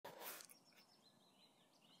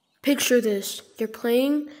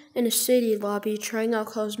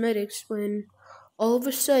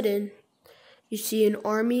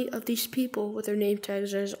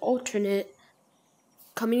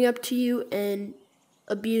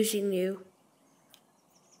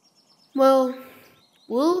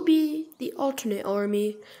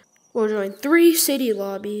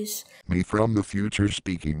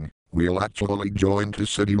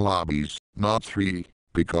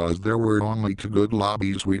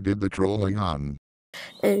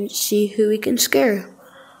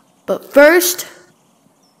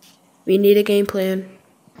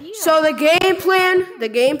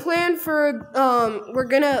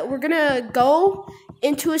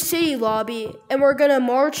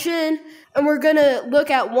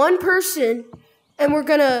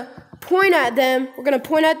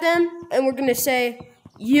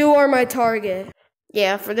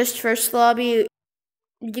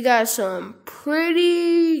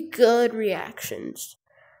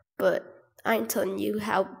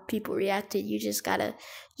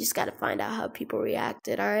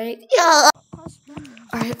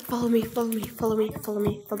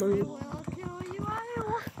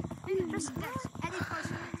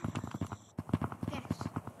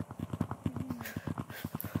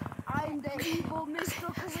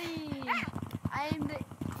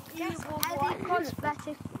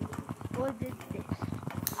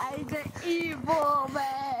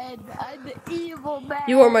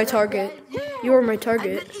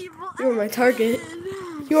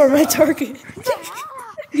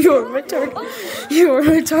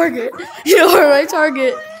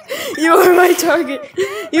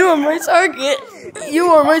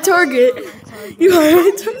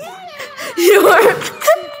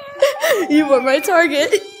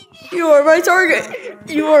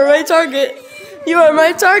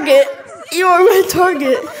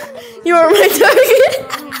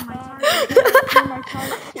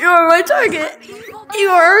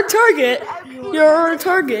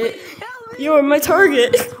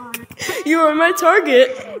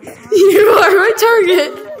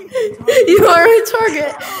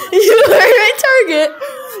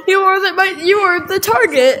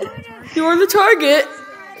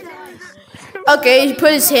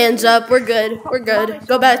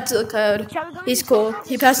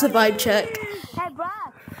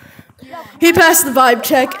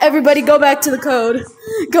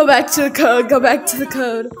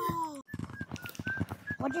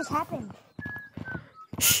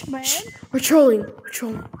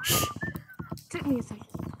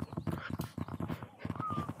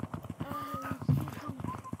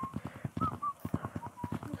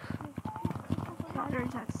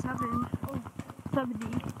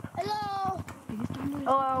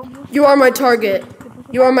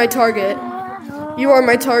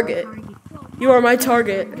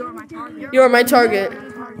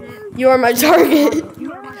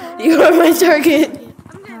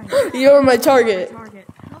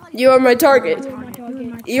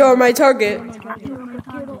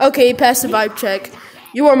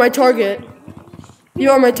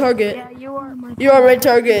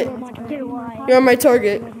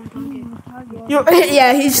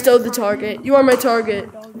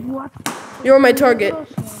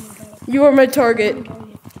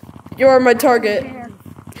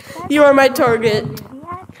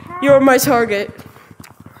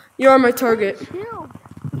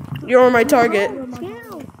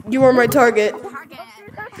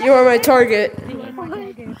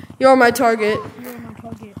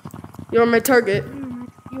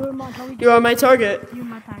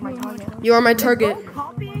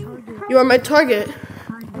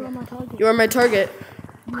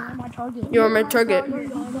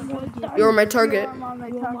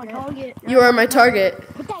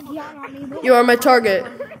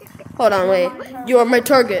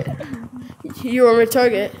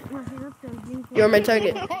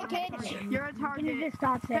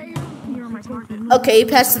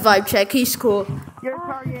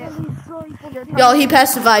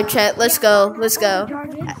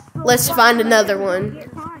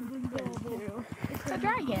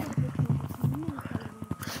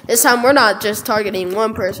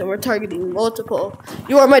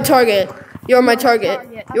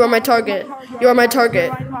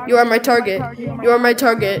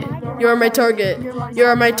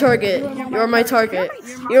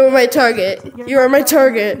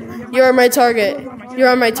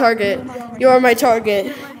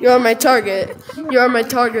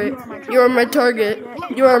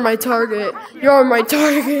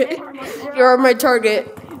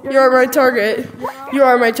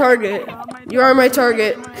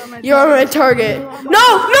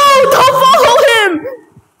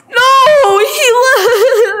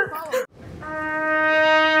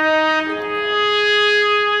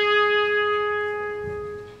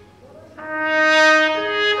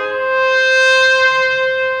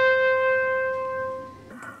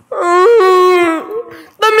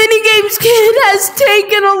has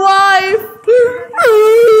taken a life.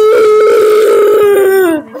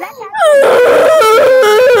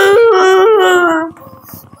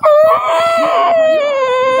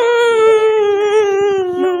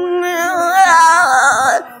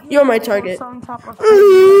 You're my target.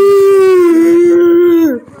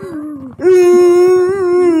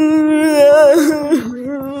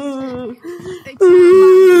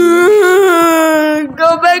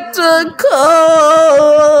 Go back to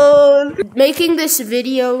code. Making this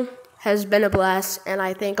video has been a blast, and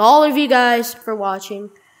I thank all of you guys for watching.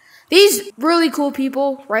 These really cool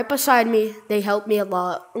people right beside me, they helped me a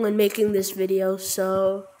lot when making this video,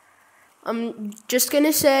 so I'm just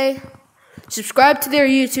gonna say, subscribe to their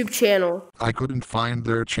YouTube channel. I couldn't find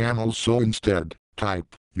their channel, so instead,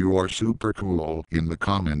 type, "You are super cool" in the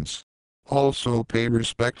comments. Also pay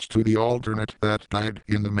respects to the alternate that died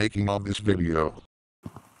in the making of this video.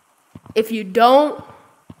 If you don't,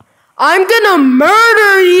 I'm gonna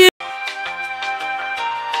murder you!